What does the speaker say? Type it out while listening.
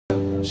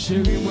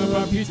Chérie, moi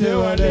pas quitter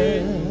ou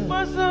aller.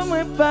 Moi je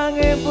me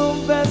parie pour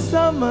me faire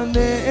ça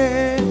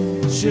maner.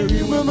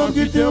 Chérie, moi pas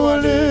quitter ou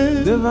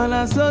aller. Devant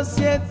la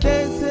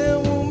société, c'est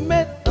où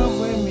mettre en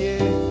premier.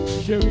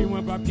 Chérie,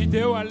 moi pas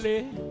quitter ou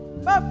aller.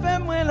 Pas fait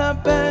moi la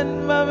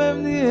peine, pas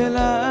même dire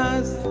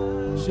hélas.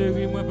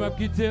 Chérie, moi pas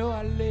quitter ou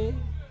aller.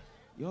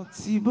 Yon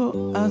petit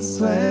beau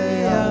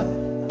assoya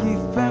qui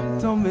fait me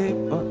tomber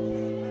pas.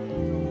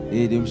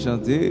 Et de me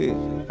chanter.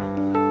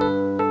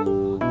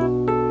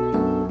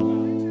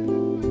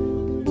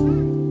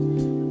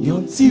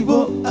 Yon petit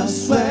beau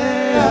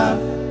assoya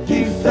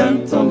qui fait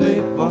me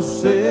tomber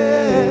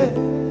penser.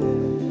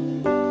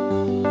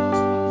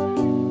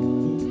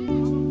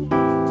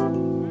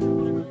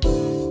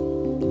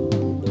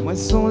 Moi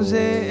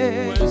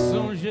songer,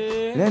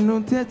 les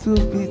nous t'es tout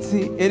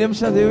petit. Et de me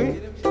chanter, oui,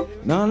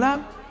 dans la.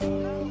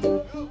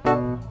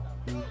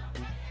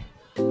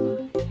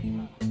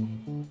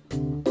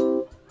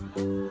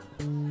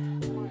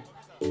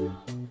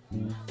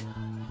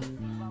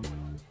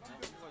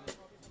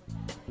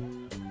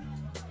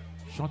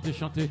 Chantez,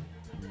 chantez.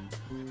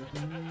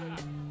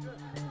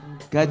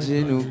 Quatre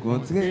genoux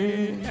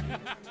contrés,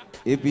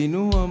 et puis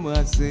nous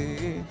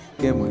embrasser.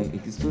 Que moi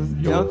expose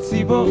un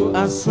petit beau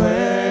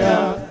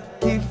assoya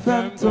qui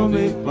fait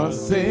tomber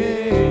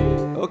penser.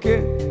 Ok,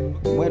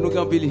 moi nous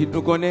quand il hit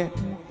nous connaît,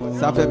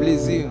 ça fait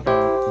plaisir.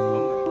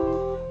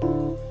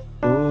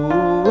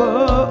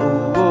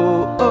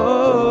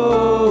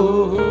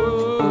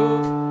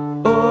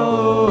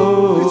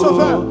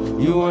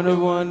 You are the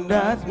one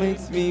that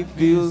makes me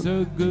feel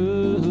So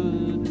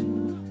good.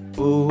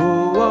 oh,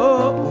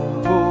 oh,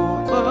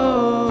 oh,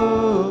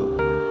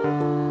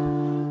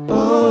 oh,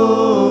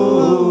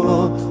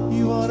 oh.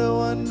 You are the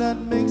one that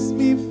makes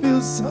me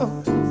feel so.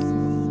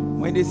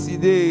 Moi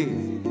décidé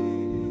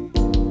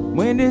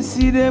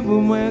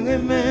pour moi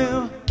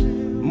aimer.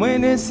 Moi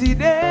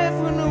décidé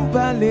pour nous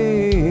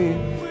parler.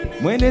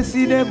 Moi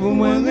décidé pour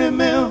moi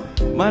aimer.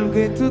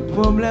 Malgré tout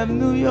problème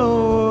nous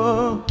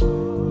yo.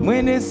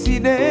 Moi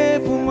décidé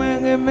pour moi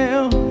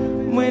aimer.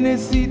 Moi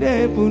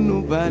décidé pour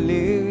nous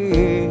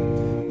parler.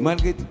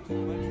 Malgré tout.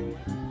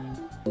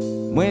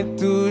 Moi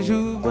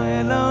toujours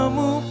vrai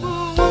l'amour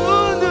pour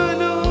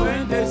nous. Moi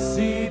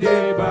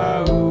décidé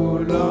par où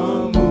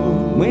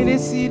l'amour. Moi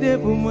décidé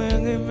pour moi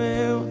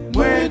aimer.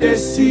 Moi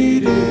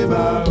décidé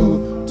par où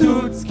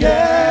tout ce qui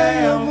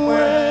est en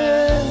moi.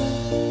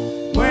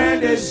 Moi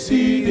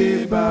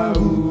décidé par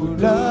où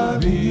la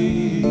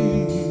vie.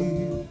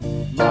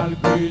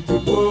 Malgré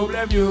tout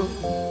problème yo.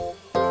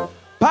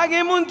 Pas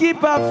de monde qui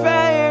pas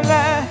fait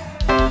erreur.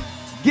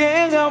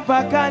 Guerre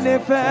pas qu'à ne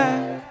faire.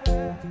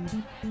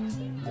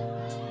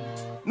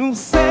 Nous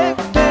c'est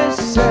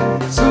péché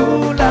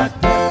sous la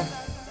terre.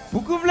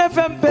 Pourquoi vous voulez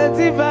faire un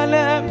petit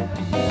valeur?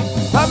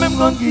 Pas même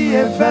quand qui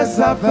est fait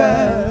ça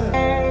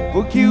fait.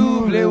 Pour qui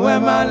vous voulez ouais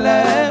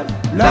malheur.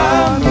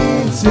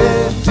 L'amitié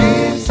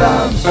dit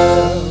ça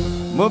fait.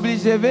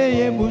 M'oblige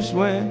veiller bouche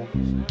moins.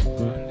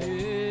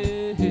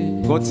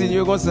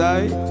 Continuez comme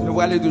ça, nous allons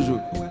aller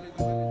toujours.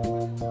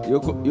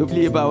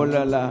 N'oubliez pas, oh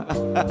là là.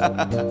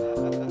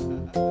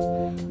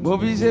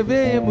 M'oblige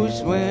veiller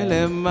bouche moins,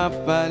 les m'a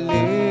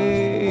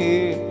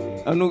parlé.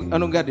 On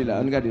nous garde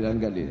là, on garde là, on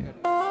garde là.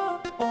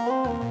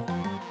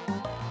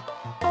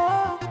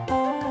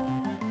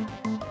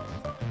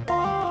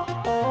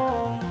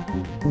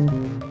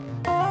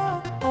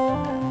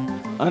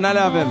 On a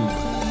la même.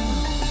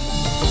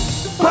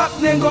 Pas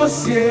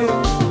négocier.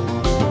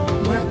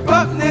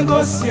 Pas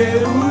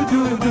négocier ou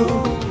doudou,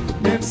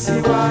 même si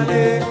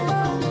aller,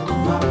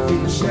 ma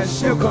vie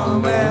cherche quand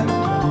même.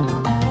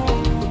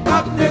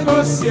 Pas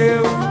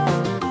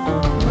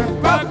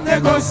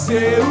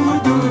négocier ou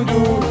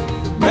doudou,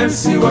 même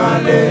si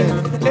aller.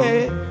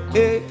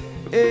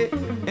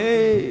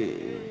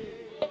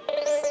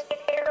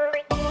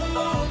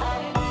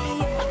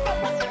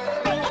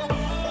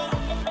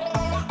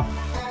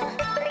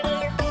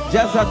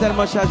 Jazz a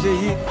tellement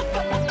chargé.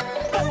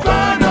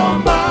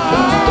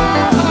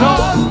 No,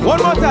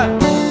 one more time.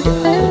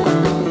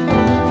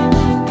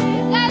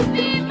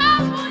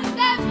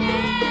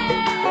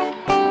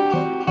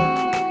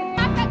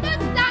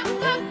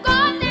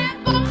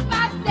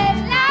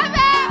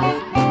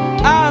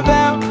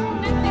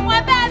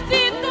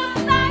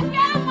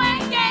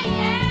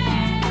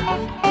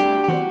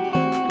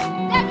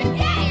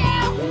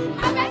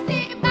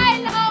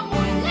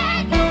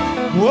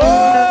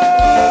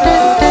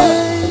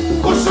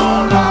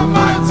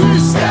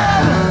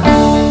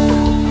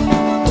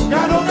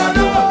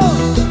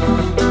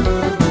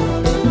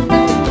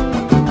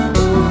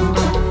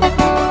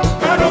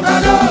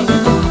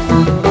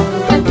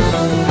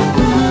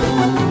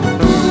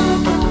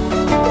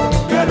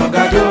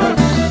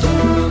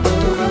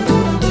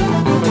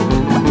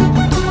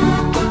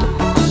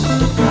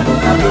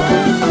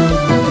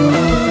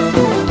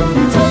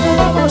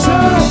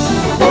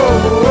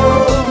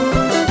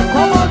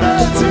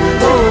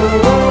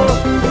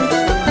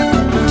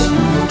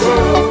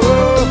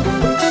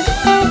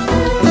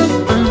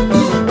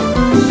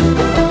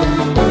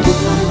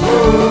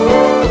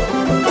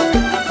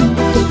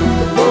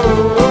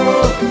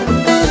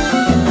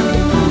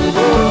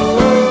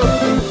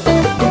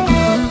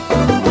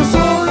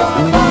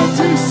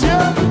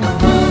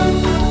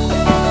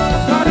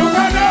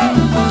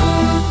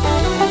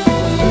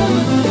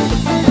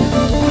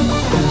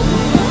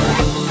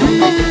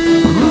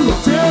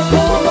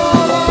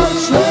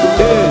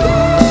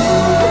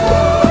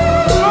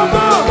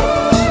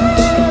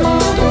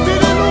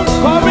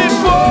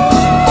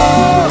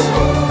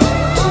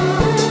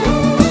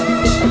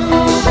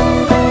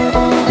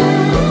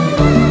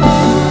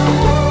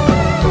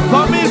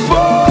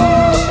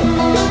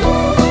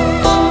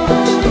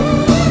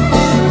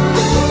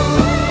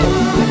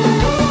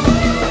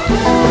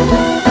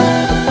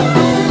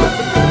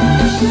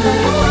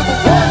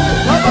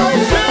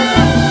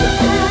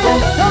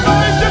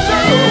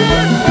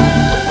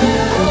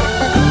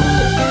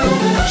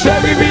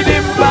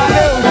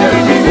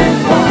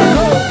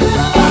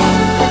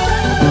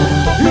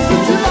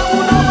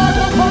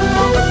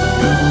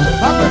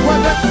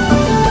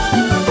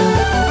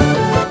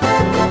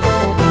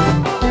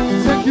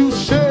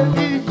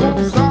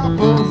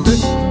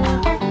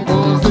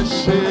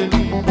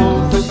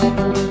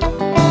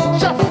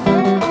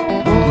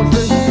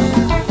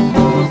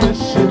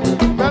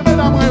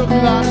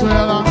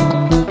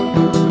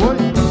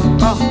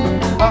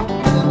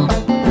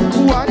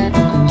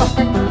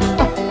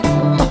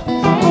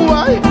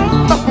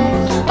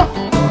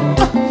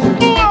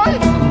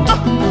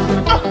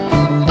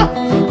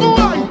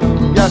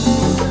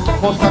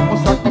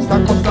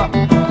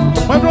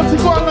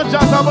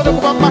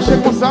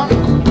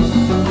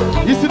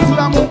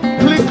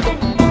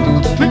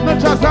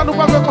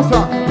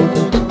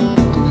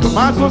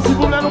 Si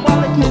vous voulez nous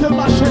parler, quitter le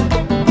marché.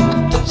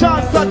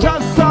 Jazza,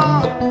 jazza.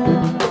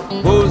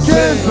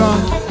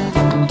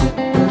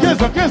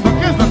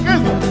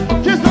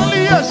 15 ans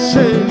liés,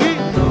 chérie.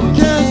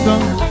 15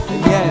 ans.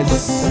 Yes.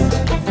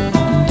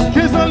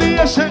 15 ans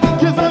liés, chérie.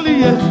 15 ans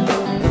liés.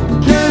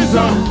 15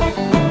 ans.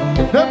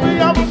 Depuis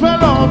y'a fait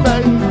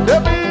l'enveille.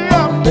 Depuis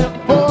y'a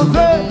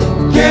déposé.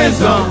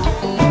 15 ans.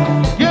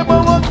 Y'a un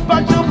moment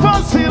pas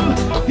facile.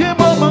 Y'a un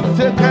moment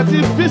très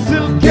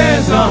difficile.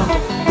 15 ans.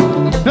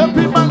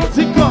 Depuis ma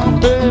petite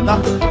campée, la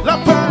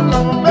fin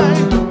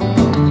l'enveille.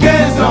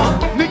 15 ans.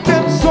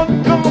 Nickel son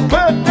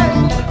campé.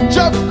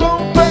 Job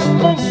campé,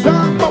 mon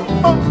sang.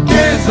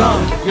 15 ans.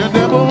 Y'a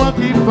des moments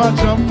qui font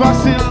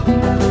facile.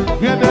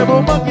 Y'a des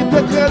moments qui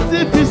étaient très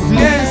difficiles.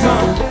 15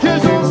 ans.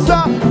 15 ans ça,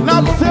 n'a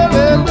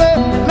célébré,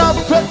 n'a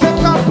fêté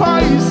la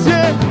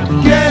païsienne.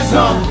 15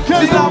 ans. 15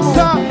 ans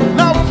ça,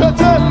 n'a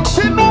fêté.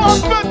 Si nous on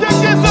fête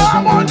 15 ans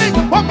harmonique,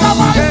 on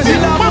travaille ici.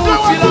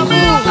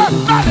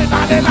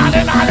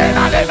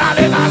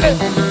 Allez.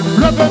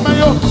 Levez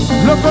maillot,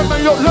 levez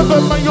maillot,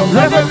 levez maillot,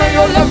 levez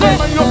maillot, levez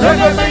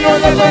maillot,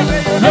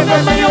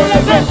 levez maillot,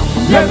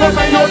 levez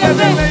maillot,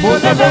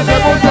 levez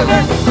maillot,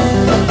 levez.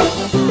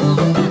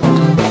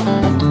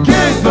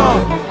 15 ans.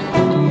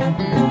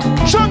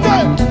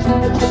 Chantez.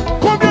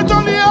 Combien de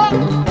temps il y a?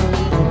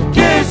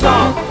 15 ans.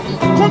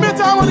 Combien de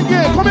temps on y a?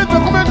 Combien de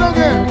temps il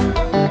y a?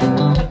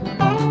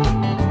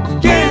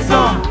 15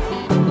 ans.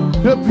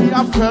 Depuis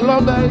après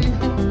l'obéi,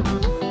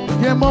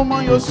 il y a un moment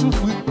où il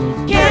souffre.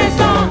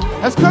 15 ans.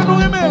 Est-ce que nous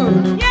aimons?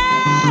 Yes.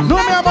 Nous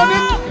aimons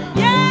harmonique?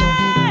 Yes.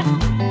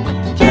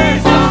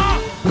 15 ans.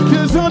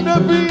 15 ans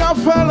depuis il a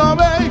fait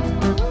l'obéi.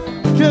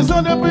 15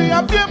 ans depuis il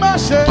a bien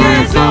marché.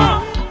 15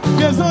 ans.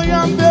 15 ans il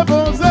a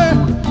déposé.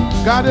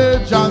 Gardez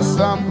Jean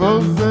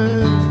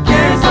s'imposer.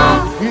 15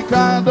 ans. Il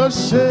a de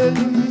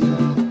chéri.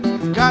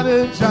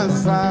 Gardez Jean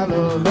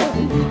s'alole.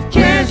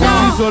 15 ans.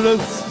 Isolé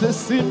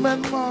spécimen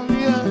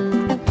rien.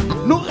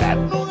 Nous rêve.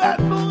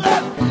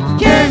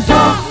 15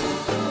 ans.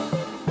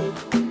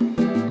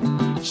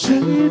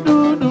 Chérie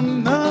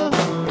Doudouna.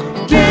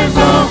 15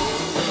 ans.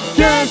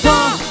 15 ans.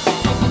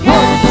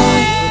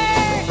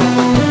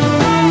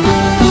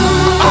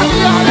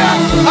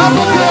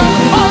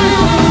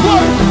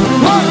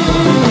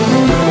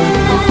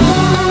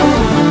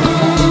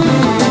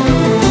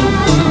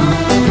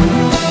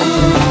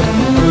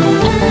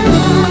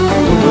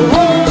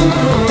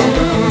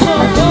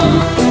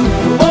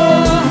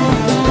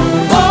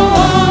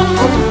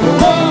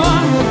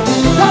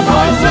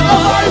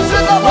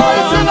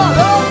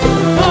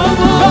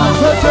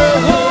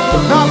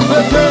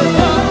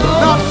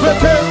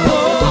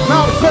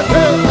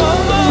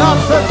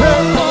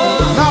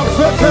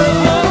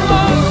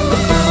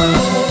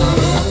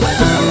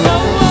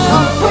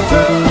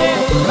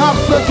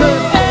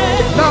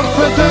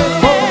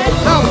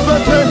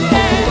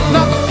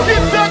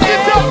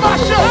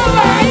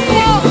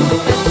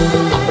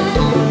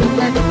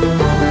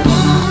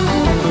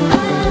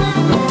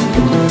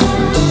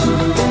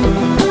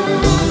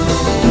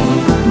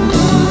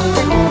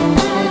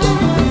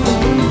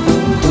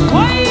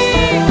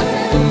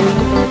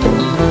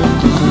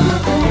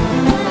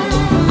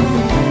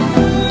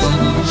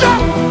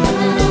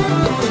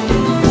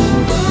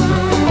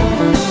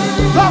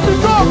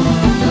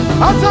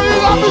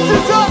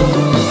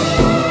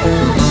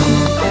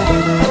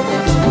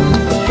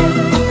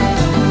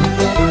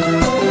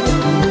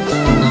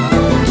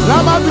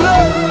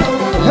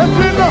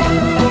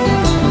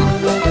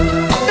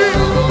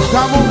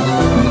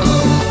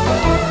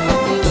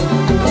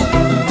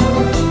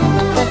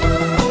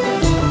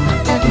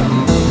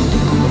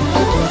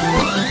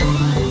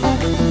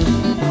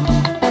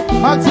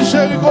 Maxi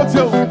chéri côté.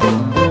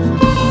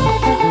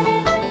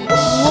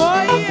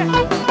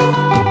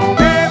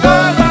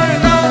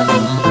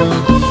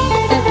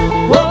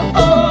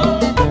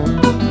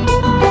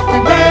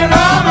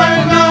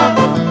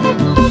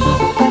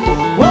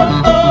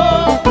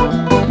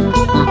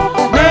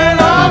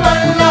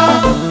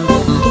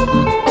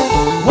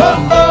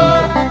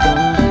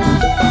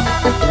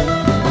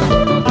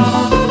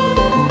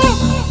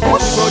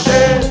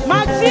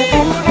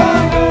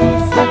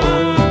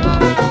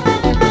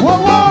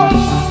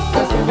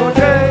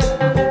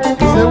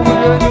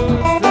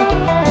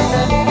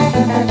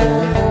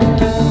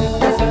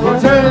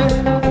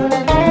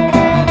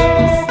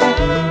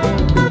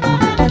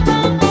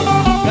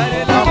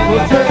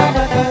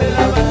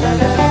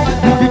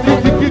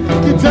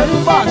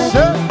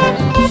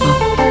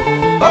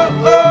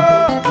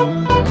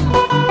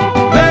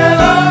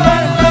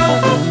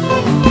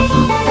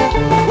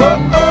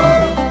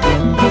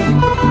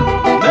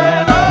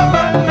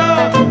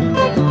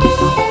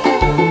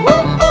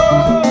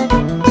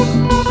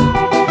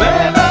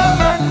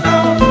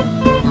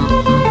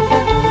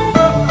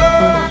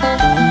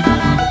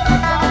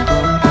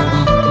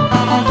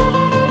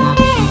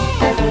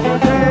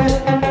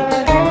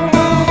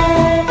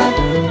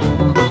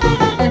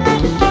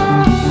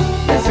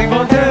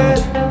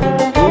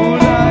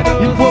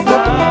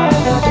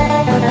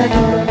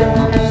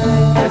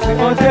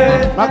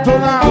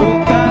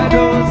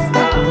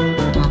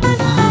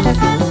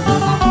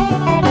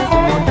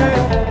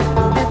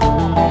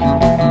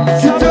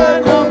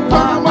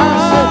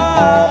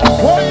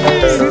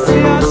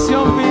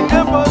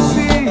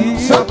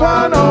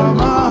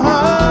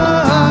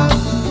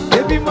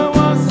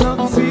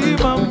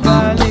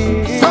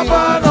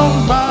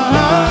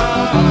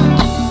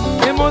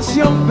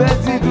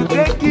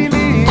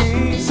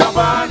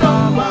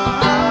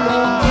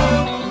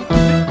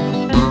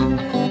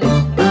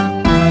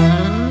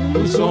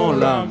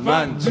 la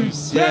manne du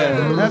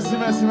ciel. Merci,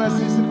 merci,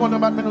 merci. C'est pour nous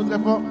battre nous très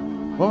fort.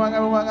 Bon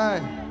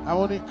bagaille.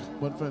 Harmonique,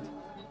 bonne fête.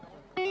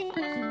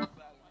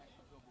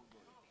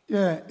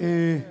 Yeah,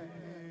 et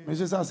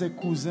monsieur, ça c'est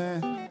cousin,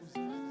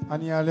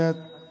 ANIE ALERTE,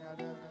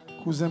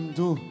 cousin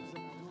Mdou.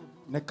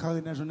 Ne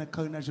carinage.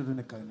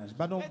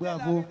 Bah non,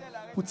 bravo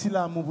pour petit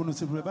l'amour pour nous,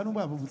 s'il vous plaît. Bah non,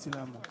 bravo pour petit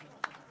l'amour.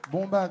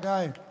 Bon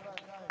bagaille.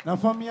 Dans la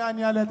famille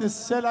ANIE ALERTE, c'est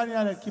seul ANIE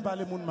ALERTE qui parle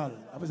le monde mal.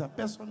 Après ça,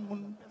 personne dans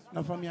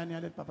la famille ANIE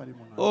ALERTE ne parle le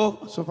monde mal. Oh.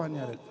 Sauf ANIE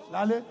ALERTE. Là,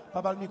 allez,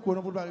 pas le micro,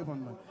 non, pour ne pas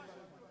répondre.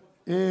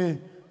 Et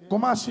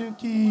comme machine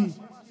qui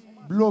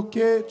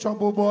bloqué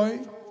Chobo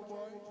Boy,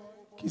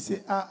 qui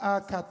c'est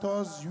AA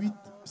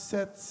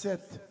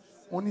 14877,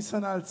 on y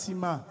s'en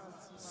Altima.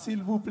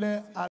 S'il vous plaît,